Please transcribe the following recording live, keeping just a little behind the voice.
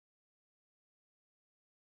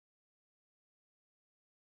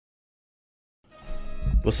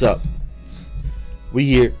What's up? We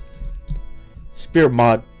here. Spirit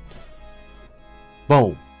mod.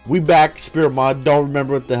 Boom. We back. Spirit mod. Don't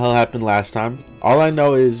remember what the hell happened last time. All I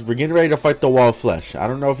know is we're getting ready to fight the wall of flesh. I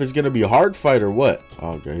don't know if it's going to be a hard fight or what.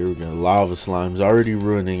 Okay, here we go. Lava slimes already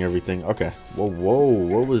ruining everything. Okay. Whoa, whoa.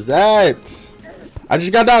 What was that? I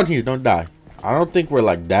just got down here. Don't die. I don't think we're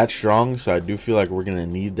like that strong, so I do feel like we're going to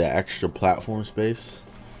need the extra platform space.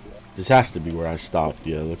 This has to be where I stopped.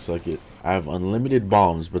 Yeah, it looks like it. I have unlimited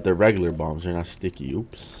bombs, but they're regular bombs. They're not sticky.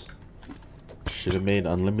 Oops. Should have made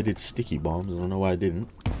unlimited sticky bombs. I don't know why I didn't.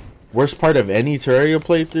 Worst part of any Terraria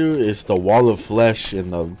playthrough is the wall of flesh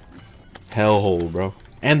in the hellhole, bro.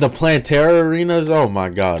 And the Plantera arenas. Oh my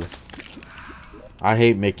god. I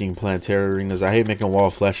hate making Plantera arenas. I hate making wall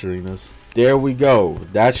of flesh arenas. There we go.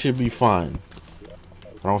 That should be fine.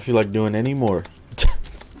 I don't feel like doing any more.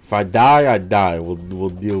 If I die, I die. We'll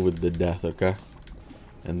deal with the death, okay?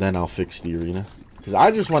 And then I'll fix the arena. Because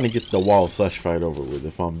I just want to get the wall of flesh fight over with,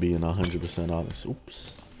 if I'm being 100% honest.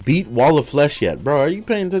 Oops. Beat wall of flesh yet? Bro, are you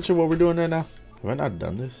paying attention to what we're doing right now? Have I not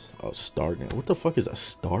done this? Oh, star dancer. What the fuck is a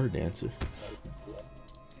star dancer?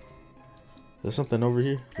 There's something over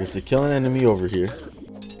here. You have to kill an enemy over here.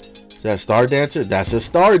 Is that a star dancer? That's a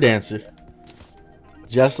star dancer.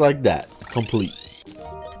 Just like that. Complete.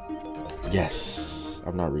 Yes.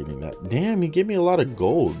 I'm not reading that. Damn, you gave me a lot of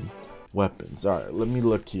gold. Weapons. Alright, let me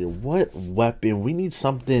look here. What weapon? We need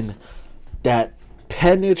something that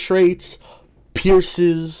penetrates,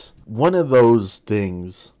 pierces. One of those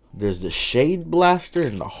things. There's the shade blaster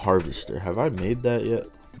and the harvester. Have I made that yet?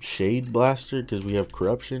 Shade blaster, because we have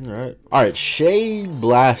corruption, right? Alright, shade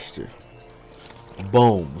blaster.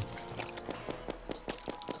 Boom.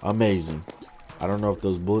 Amazing. I don't know if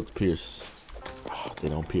those bullets pierce. Oh, they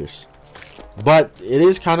don't pierce. But it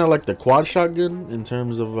is kind of like the quad shotgun in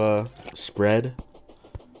terms of spread,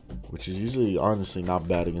 which is usually honestly not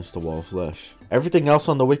bad against the wall of flesh. Everything else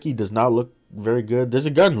on the wiki does not look very good. There's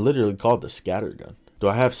a gun literally called the scatter gun. Do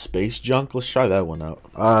I have space junk? Let's try that one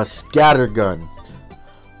out. Scatter gun.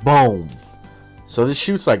 Boom. So this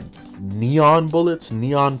shoots like neon bullets,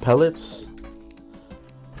 neon pellets.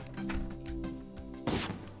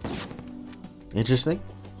 Interesting.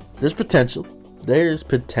 There's potential. There's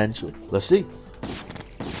potential. Let's see.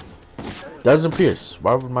 Doesn't pierce.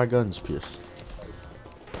 Why would my guns pierce?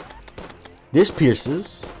 This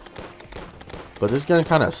pierces. But this gun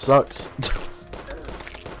kind of sucks.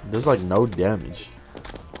 There's like no damage.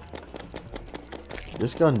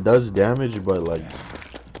 This gun does damage, but like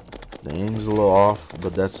the aim's a little off.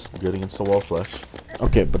 But that's good against the wall of flesh.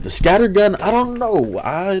 Okay, but the scatter gun, I don't know.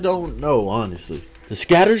 I don't know, honestly. The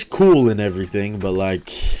scatter's cool and everything, but like,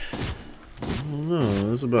 no,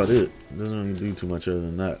 that's about it. Doesn't really do too much other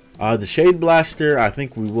than that. The shade blaster, I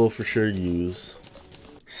think we will for sure use.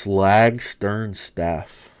 Slag stern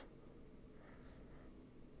staff.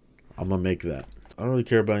 I'm gonna make that. I don't really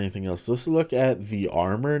care about anything else. Let's look at the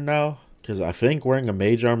armor now, because I think wearing a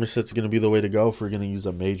mage armor set's gonna be the way to go if we're gonna use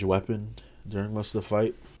a mage weapon during most of the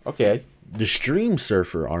fight. Okay, the stream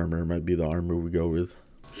surfer armor might be the armor we go with.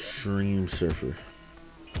 Stream surfer.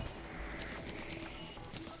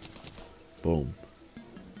 Boom.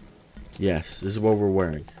 Yes, this is what we're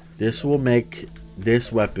wearing. This will make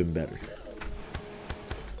this weapon better.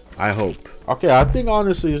 I hope. Okay, I think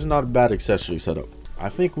honestly it's not a bad accessory setup. I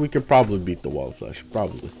think we could probably beat the wall of flesh.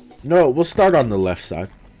 Probably. No, we'll start on the left side.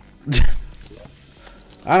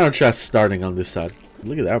 I don't trust starting on this side.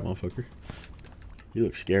 Look at that motherfucker. He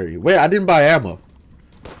looks scary. Wait, I didn't buy ammo.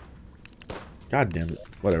 God damn it.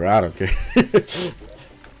 Whatever, I don't care.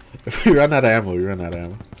 If we run out of ammo, we run out of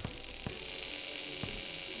ammo.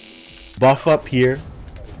 Buff up here.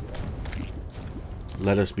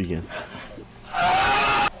 Let us begin.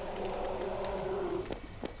 I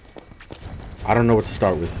don't know what to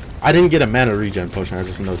start with. I didn't get a mana regen potion. I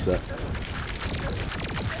just noticed that.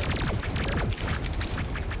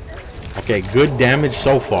 Okay, good damage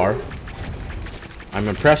so far. I'm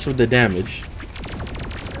impressed with the damage.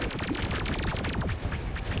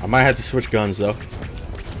 I might have to switch guns though.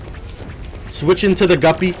 Switch into the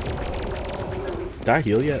guppy. Did I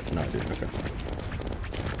heal yet? No, I didn't. Okay.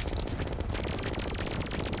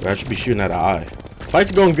 I should be shooting at an eye.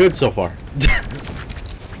 Fight's going good so far.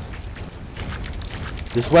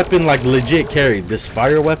 This weapon like legit carried. This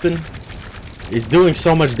fire weapon is doing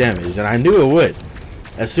so much damage, and I knew it would.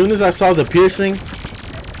 As soon as I saw the piercing,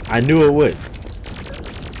 I knew it would.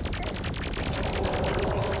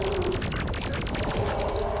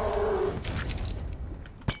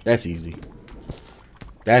 That's easy.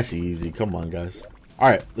 That's easy. Come on, guys.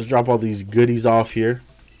 Alright, let's drop all these goodies off here.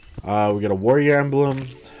 We got a warrior emblem.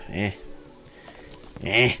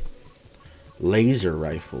 Laser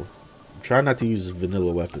rifle. I'm trying not to use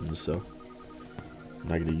vanilla weapons, so I'm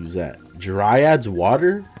not gonna use that. Dryad's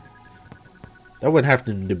water? That wouldn't have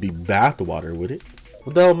to be bath water, would it?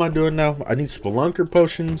 What the hell am I doing now? I need spelunker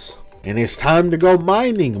potions. And it's time to go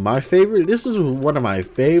mining. My favorite. This is one of my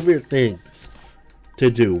favorite things to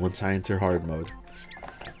do once I enter hard mode.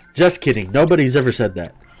 Just kidding. Nobody's ever said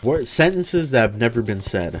that. What sentences that have never been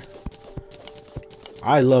said.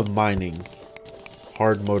 I love mining.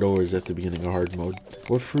 Hard mode always at the beginning of hard mode.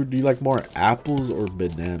 What fruit do you like more? Apples or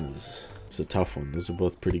bananas? It's a tough one. Those are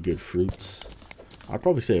both pretty good fruits. I'd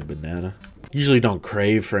probably say a banana. Usually don't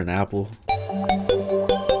crave for an apple.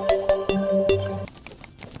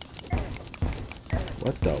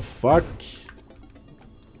 What the fuck?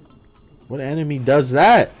 What enemy does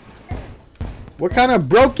that? What kind of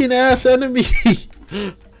broken ass enemy?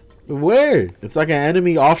 Where? It's like an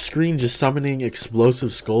enemy off screen just summoning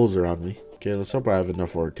explosive skulls around me. Okay, let's hope I have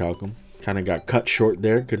enough orichalcum. Kind of got cut short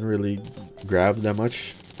there. Couldn't really grab that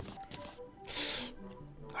much.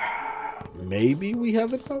 Maybe we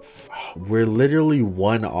have enough. We're literally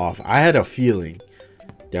one off. I had a feeling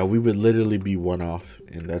that we would literally be one off,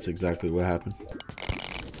 and that's exactly what happened.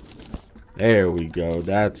 There we go.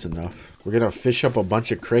 That's enough. We're gonna fish up a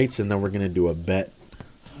bunch of crates, and then we're gonna do a bet.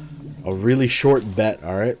 A really short bet.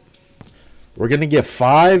 All right. We're gonna get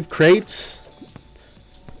 5 crates,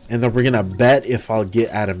 and then we're gonna bet if I'll get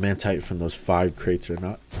adamantite from those 5 crates or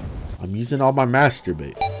not. I'm using all my master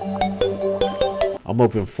bait. I'm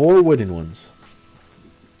open 4 wooden ones.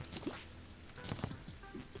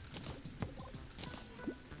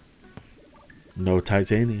 No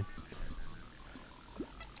titanium.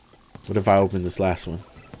 What if I open this last one?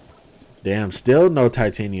 Damn, still no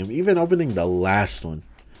titanium. Even opening the last one.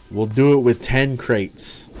 We'll do it with 10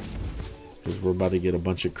 crates. Because we're about to get a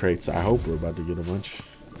bunch of crates. I hope we're about to get a bunch.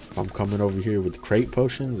 If I'm coming over here with crate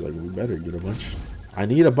potions, like, we better get a bunch. I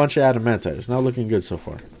need a bunch of adamantite. It's not looking good so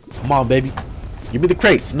far. Come on, baby. Give me the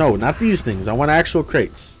crates. No, not these things. I want actual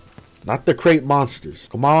crates. Not the crate monsters.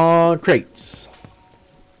 Come on, crates.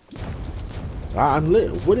 I'm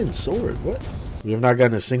lit. Wooden sword. What? We have not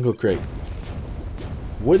gotten a single crate.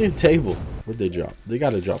 Wooden table. What'd they drop? They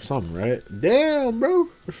gotta drop something, right? Damn, bro.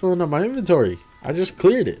 They're filling up my inventory. I just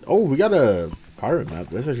cleared it. Oh, we got a pirate map.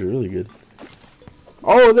 That's actually really good.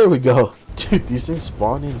 Oh, there we go. Dude, these things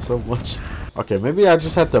spawn in so much. Okay, maybe I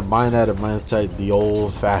just have to mine adamantite the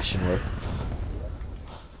old-fashioned way.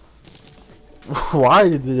 Why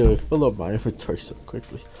did they fill up my inventory so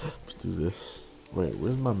quickly? Let's do this. Wait,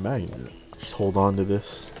 where's my magnet? Just hold on to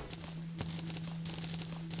this.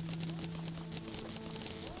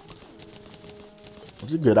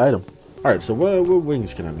 It's a good item. Alright, so what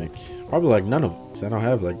wings can I make? Probably like none of them. Because I don't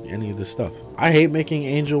have like any of this stuff. I hate making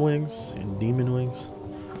angel wings and demon wings.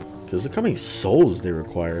 Because look how many souls they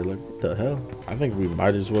require. Like, what the hell? I think we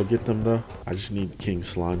might as well get them though. I just need king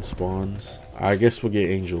slime spawns. I guess we'll get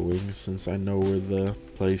angel wings since I know where the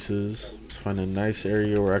place is. Let's find a nice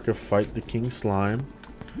area where I could fight the king slime.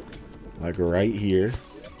 Like right here.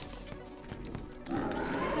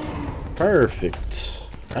 Perfect.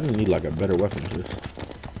 I don't need like a better weapon for this.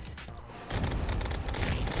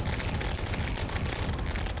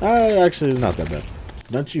 Actually, it's not that bad.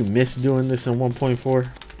 Don't you miss doing this in 1.4?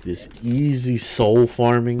 This easy soul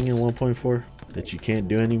farming in 1.4 that you can't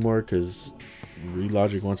do anymore because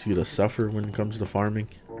Relogic wants you to suffer when it comes to farming.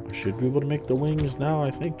 I should be able to make the wings now, I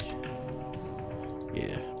think.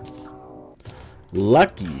 Yeah.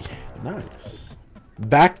 Lucky. Nice.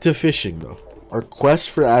 Back to fishing though. Our quest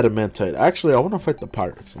for adamantite. Actually, I want to fight the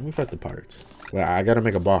pirates. Let me fight the pirates. Wait, I gotta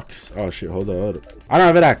make a box. Oh shit, hold up. I don't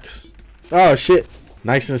have an axe. Oh shit.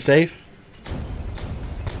 Nice and safe.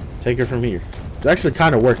 Take it from here. It's actually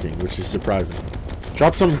kind of working, which is surprising.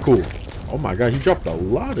 Drop something cool. Oh my god, he dropped a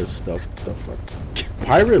lot of stuff. What the fuck?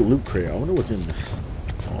 Pirate loot crate. I wonder what's in this.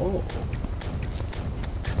 Oh.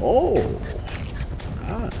 Oh.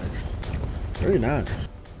 Nice. Very nice.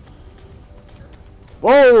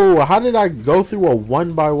 Whoa, how did I go through a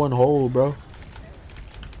 1x1 hole, bro?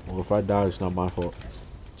 Well, if I die, it's not my fault.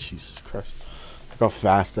 Jesus Christ. Look how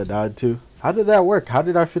fast I died, too. How did that work? How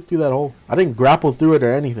did I fit through that hole? I didn't grapple through it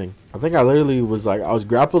or anything. I think I literally was like, I was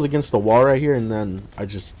grappled against the wall right here, and then I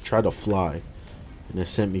just tried to fly. And it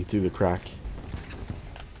sent me through the crack.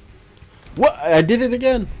 What? I did it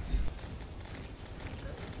again.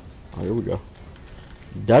 Oh, here we go.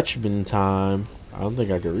 Dutchman time. I don't think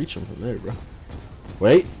I can reach him from there, bro.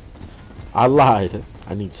 Wait. I lied.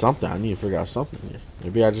 I need something. I need to figure out something here.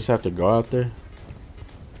 Maybe I just have to go out there.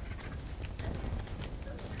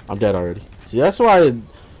 I'm dead already. See, that's why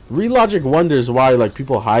Relogic wonders why like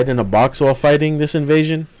people hide in a box while fighting this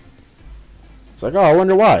invasion. It's like, oh, I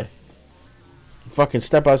wonder why. fucking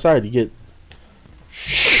step outside, you get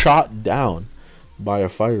shot down by a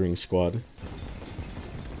firing squad.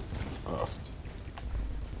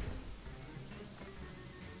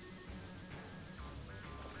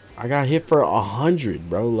 I got hit for 100,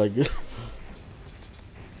 bro. Like, dude,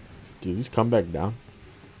 he's come back down.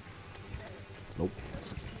 Nope.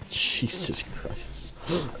 Jesus Christ.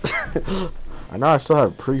 I know I still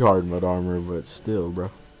have pre-hard mode armor, but still,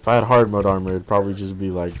 bro. If I had hard mode armor, it'd probably just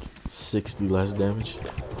be like 60 less damage.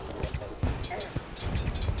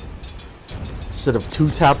 Instead of 2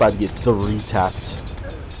 tap, I'd get 3 tapped.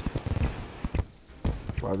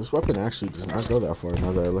 Wow, this weapon actually does not go that far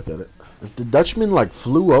now that I look at it. If the Dutchman like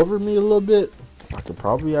flew over me a little bit, I could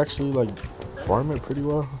probably actually like farm it pretty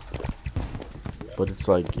well. But it's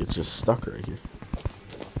like, it's just stuck right here.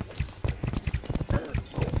 Oh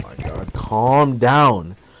my god, calm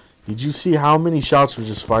down. Did you see how many shots were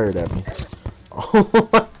just fired at me? Oh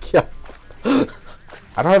my god.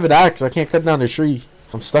 I don't have an axe, I can't cut down a tree.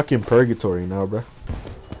 I'm stuck in purgatory now, bro.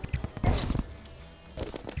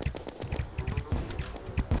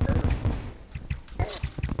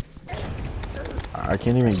 I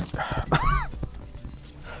can't even.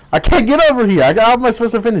 I can't get over here. How am I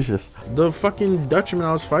supposed to finish this? The fucking Dutchman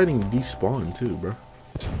I was fighting despawned too, bro.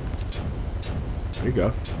 There you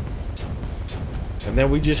go. And then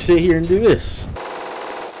we just sit here and do this.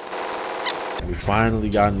 We finally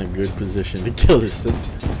got in a good position to kill this thing.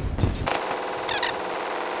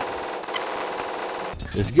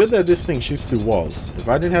 It's good that this thing shoots through walls. If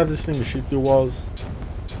I didn't have this thing to shoot through walls,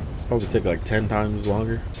 it'd probably take like 10 times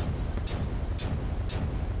longer.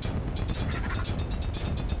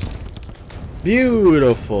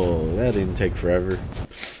 Beautiful. That didn't take forever.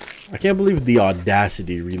 I can't believe the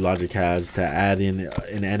audacity Relogic has to add in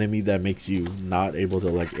an enemy that makes you not able to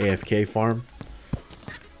like AFK farm.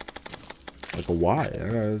 Like why?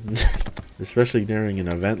 Especially during an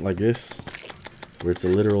event like this where it's a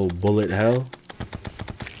literal bullet hell.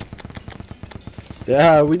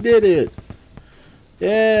 Yeah, we did it.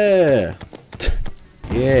 Yeah.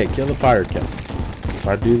 Yeah, kill the pirate captain. If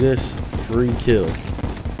I do this, free kill.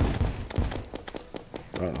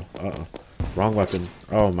 Uh-oh. Wrong weapon.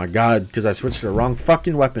 Oh my god, because I switched to the wrong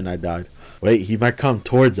fucking weapon, I died. Wait, he might come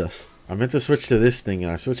towards us. I meant to switch to this thing,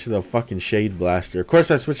 and I switched to the fucking shade blaster. Of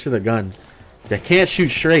course I switched to the gun that can't shoot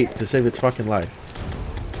straight to save its fucking life.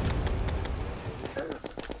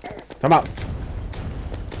 Come out.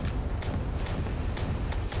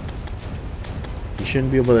 He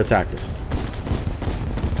shouldn't be able to attack us.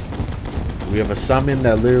 We have a summon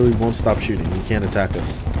that literally won't stop shooting. He can't attack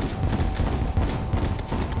us.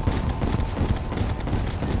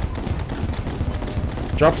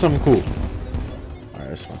 Drop something cool. Alright,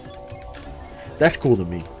 that's fine. That's cool to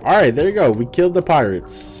me. Alright, there you go. We killed the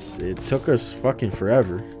pirates. It took us fucking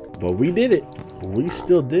forever, but we did it. We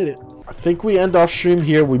still did it. I think we end off stream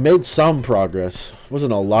here. We made some progress.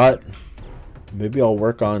 Wasn't a lot. Maybe I'll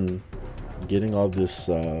work on getting all this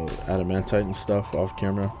adamantite and stuff off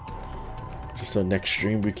camera. Just so next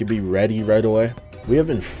stream we could be ready right away. We have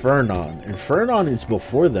Infernon. Infernon is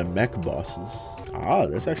before the mech bosses. Ah,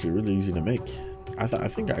 that's actually really easy to make. I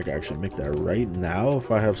think I can actually make that right now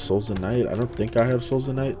if I have Souls of Night. I don't think I have Souls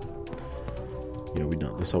of Night. Yeah, we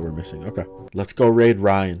don't. That's all we're missing. Okay. Let's go raid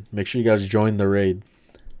Ryan. Make sure you guys join the raid.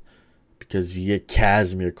 Because you get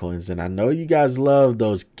Casimir coins. And I know you guys love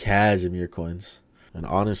those Casimir coins. And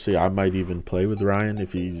honestly, I might even play with Ryan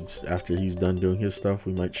if after he's done doing his stuff.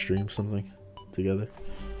 We might stream something together.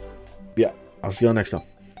 Yeah, I'll see y'all next time.